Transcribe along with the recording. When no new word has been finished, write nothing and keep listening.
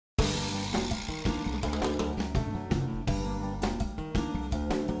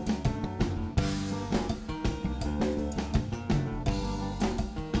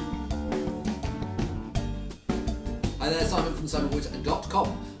there, Simon from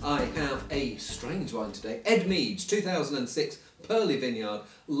simonwoods.com. I have a strange wine today. Edmeades 2006 Perli Vineyard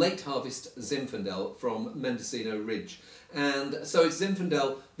Late Harvest Zinfandel from Mendocino Ridge. And so it's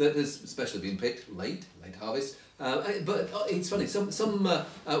Zinfandel that has especially been picked late harvest. But it's funny, some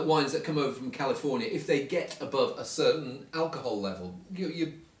wines that come over from California, if they get above a certain alcohol level,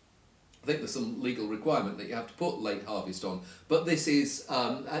 I think there's some legal requirement that you have to put late harvest on, but this is,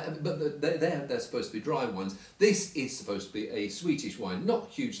 but they're supposed to be dry wines. This is supposed to be a sweetish wine, not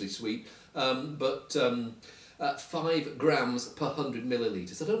hugely sweet, but 5 grams per 100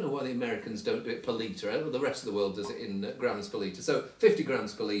 millilitres. I don't know why the Americans don't do it per litre, the rest of the world does it in grams per litre. So 50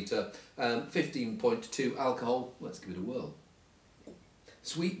 grams per litre, 15.2 alcohol. Let's give it a whirl.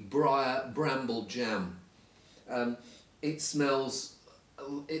 Sweet briar bramble jam. It smells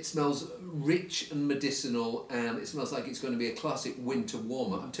rich and medicinal, and it smells like it's going to be a classic winter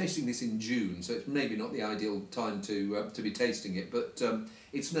warmer. I'm tasting this in June, so it's maybe not the ideal time to be tasting it, but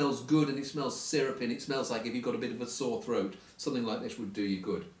it smells good and it smells syrupy, and it smells like if you've got a bit of a sore throat, something like this would do you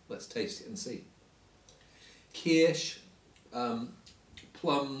good. Let's taste it and see. Kirsch,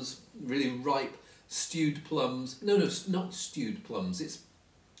 plums, really ripe stewed plums. No, not stewed plums.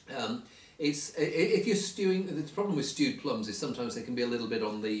 If you're stewing, the problem with stewed plums is sometimes they can be a little bit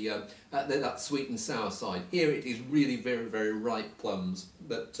on the that sweet and sour side. Here it is really very, very ripe plums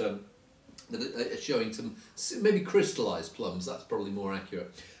that are showing some maybe crystallised plums. That's probably more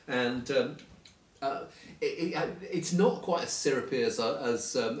accurate. And it's not quite as syrupy as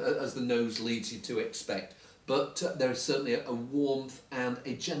the nose leads you to expect. But there is certainly a warmth and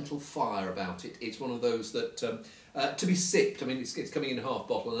a gentle fire about it. It's one of those that, to be sipped, I mean, it's coming in a half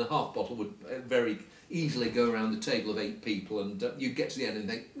bottle, and a half bottle would very easily go around the table of 8 people, and you get to the end and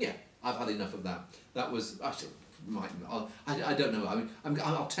think, yeah, I've had enough of that. That was, actually, I don't know, I mean,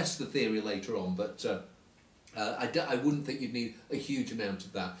 I'll test the theory later on, but I wouldn't think you'd need a huge amount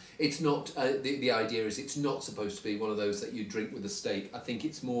of that. It's not, the idea is it's not supposed to be one of those that you drink with a steak. I think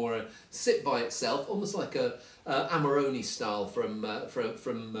it's more a sip by itself, almost like a Amarone style from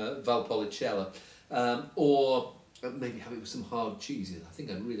Valpolicella, or maybe have it with some hard cheeses. I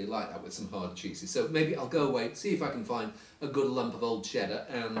think I'd really like that with some hard cheeses. So maybe I'll go away, see if I can find a good lump of old cheddar,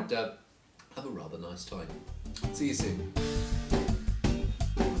 and have a rather nice time. See you soon.